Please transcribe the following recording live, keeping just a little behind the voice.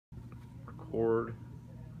record.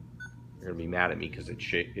 You're gonna be mad at me because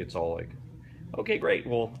it's all like, okay, great.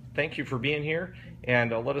 Well, thank you for being here,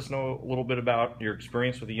 and let us know a little bit about your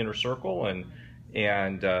experience with the Inner Circle and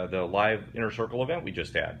the live Inner Circle event we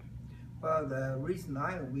just had. Well, the reason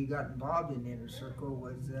we got involved in Inner Circle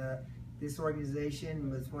was this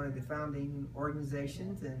organization was one of the founding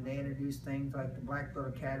organizations, and they introduced things like the Black Belt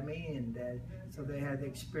Academy, and so they had the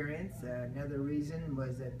experience. Another reason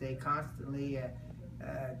was that they constantly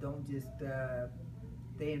don't just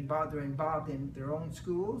they're involved in their own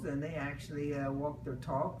schools, and they actually walk their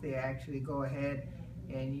talk. They actually go ahead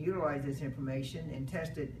and utilize this information and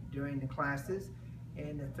test it during the classes.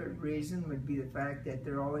 And the third reason would be the fact that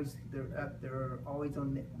they're always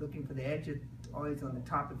looking for the edge, always on the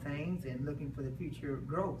top of things, and looking for the future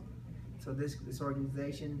growth. So this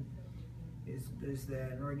organization is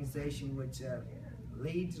an organization which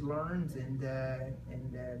leads, learns, and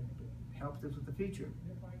helps us with the future.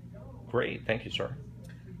 Great, thank you, sir.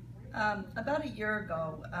 About a year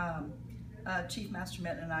ago, Chief Master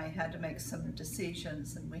Minton and I had to make some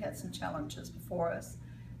decisions, and we had some challenges before us.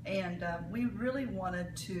 And we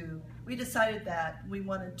decided that we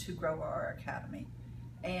wanted to grow our academy.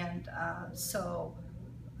 And so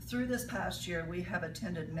through this past year, we have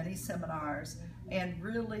attended many seminars and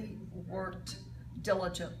really worked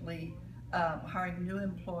diligently hiring new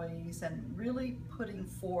employees and really putting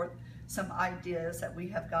forth some ideas that we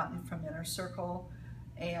have gotten from Inner Circle.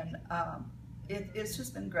 And it's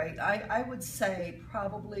just been great. I would say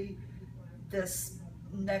probably this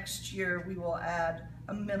next year we will add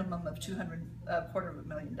a minimum of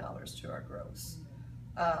 $250,000 to our gross,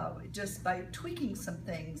 just by tweaking some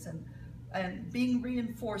things and being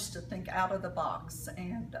reinforced to think out of the box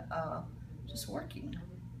and just working.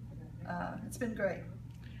 It's been great.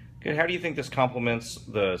 Good. How do you think this complements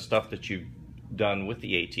the stuff that you've done with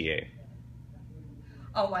the ATA?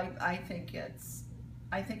 Oh, I think it's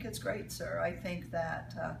great, sir. I think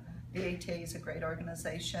that the ATA is a great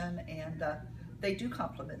organization, and they do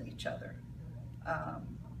complement each other.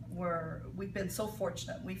 We've been so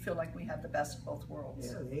fortunate. We feel like we have the best of both worlds.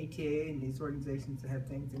 Yeah, the ATA and these organizations have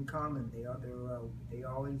things in common. They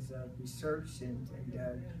always research and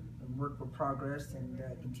work for progress and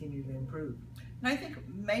continue to improve. And I think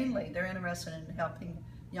mainly they're interested in helping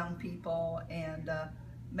young people and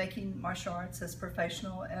making martial arts as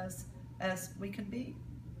professional as we can be.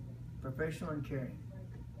 Professional and caring.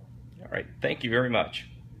 All right. Thank you very much.